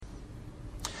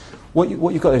What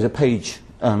you've got is a page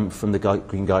from the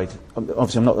Green Guide.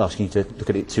 Obviously, I'm not asking you to look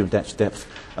at it too depth.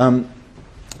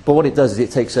 But what it does is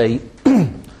it takes a,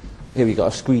 here we've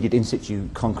got a screeded in situ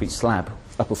concrete slab,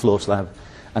 upper floor slab,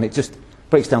 and it just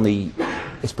breaks down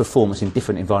its performance in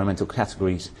different environmental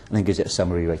categories and then gives it a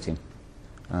summary rating.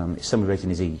 Its summary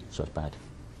rating is E, so it's bad.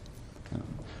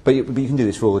 But you can do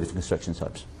this for all the different construction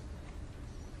types.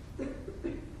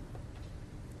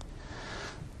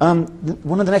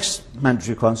 One of the next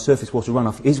mandatory requirements, surface water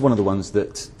runoff, is one of the ones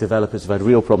that developers have had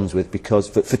real problems with because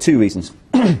for two reasons.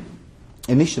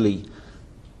 Initially,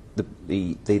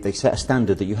 they set a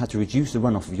standard that you had to reduce the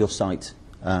runoff of your site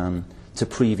to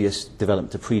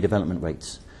pre-development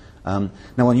rates. Now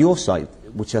on your site,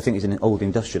 which I think is an old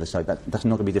industrial site, that's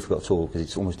not going to be difficult at all because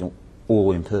it's almost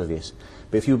all impervious.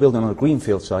 But if you were building on a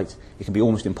greenfield site, it can be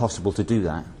almost impossible to do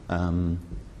that,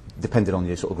 depending on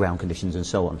your sort of ground conditions and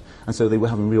so on. And so they were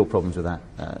having real problems with that,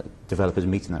 developers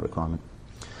meeting that requirement.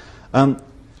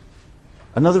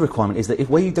 Another requirement is that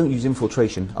where you don't use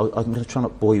infiltration, I'm going to try not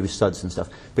to bore you with suds and stuff,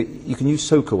 but you can use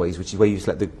soakaways, which is where you just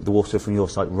let the water from your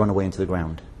site run away into the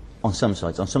ground. On some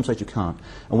sites you can't.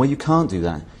 And where you can't do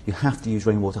that, you have to use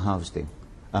rainwater harvesting.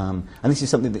 And this is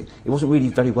something that it wasn't really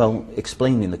very well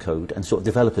explained in the code, and sort of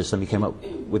developers suddenly came up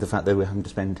with the fact they were having to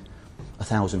spend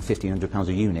 £1,000, £1,500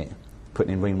 a unit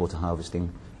putting in rainwater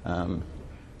harvesting.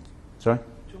 Sorry?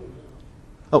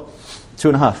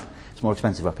 2.5. It's more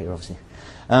expensive up here, obviously.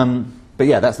 But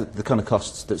yeah, that's the kind of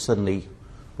costs that suddenly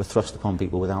were thrust upon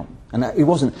people without, and it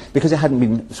wasn't because it hadn't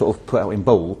been sort of put out in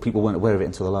bold. People weren't aware of it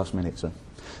until the last minute. So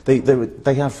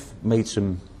they have made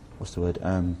some, what's the word,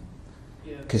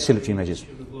 conciliatory measures.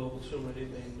 The global summit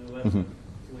in November,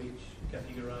 which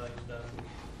categorised and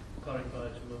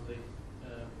clarified some of the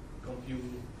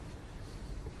confusion.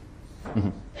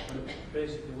 But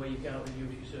basically, where you can't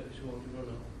reduce your surface water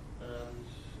runoff and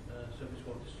surface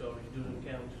water storage doesn't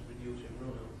count as reducing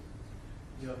runoff,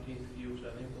 you have to introduce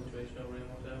that infiltration or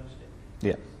rainwater harvesting.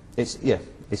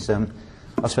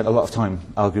 I've spent a lot of time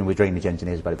arguing with drainage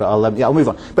engineers about it, but I'll move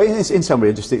on. But in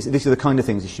summary, these are the kind of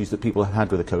issues that people have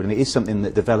had with the code, and it is something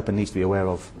that the developer needs to be aware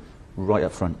of right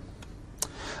up front.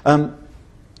 The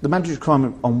mandatory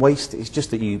requirement on waste is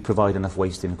just that you provide enough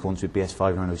waste in accordance with BS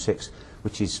 5906,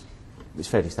 which is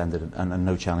fairly standard and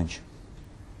no challenge.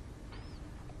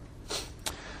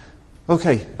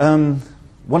 Okay,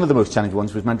 one of the most challenging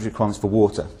ones was mandatory requirements for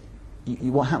water.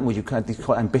 What happened was you had these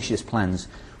quite ambitious plans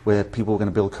where people were going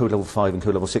to build code level 5 and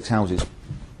code level 6 houses.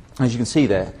 As you can see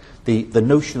there, the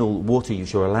notional water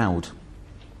use you're allowed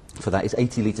for that is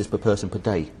 80 litres per person per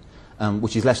day,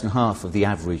 which is less than half of the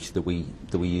average that we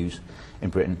use in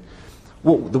Britain.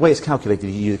 Well, the way it's calculated,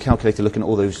 you calculate looking at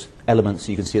all those elements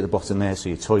you can see at the bottom there, so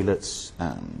your toilets,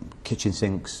 kitchen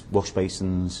sinks, wash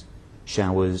basins,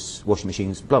 showers, washing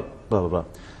machines, blah, blah, blah, blah,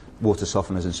 water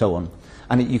softeners and so on.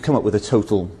 And you come up with a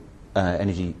total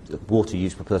energy, water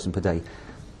use per person per day.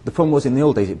 The problem was in the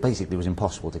old days it basically was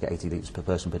impossible to get 80 litres per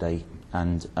person per day,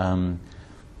 and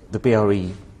the BRE,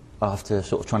 after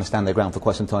sort of trying to stand their ground for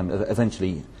quite some time,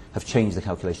 eventually have changed the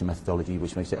calculation methodology,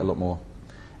 which makes it a lot more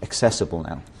accessible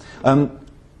now.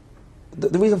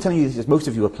 The reason I'm telling you this is most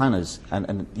of you are planners,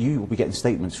 and you will be getting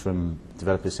statements from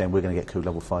developers saying we're going to get code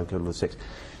level 5, code level 6.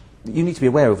 You need to be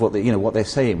aware of what they're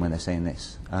saying when they're saying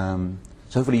this.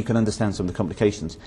 So hopefully you can understand some of the complications.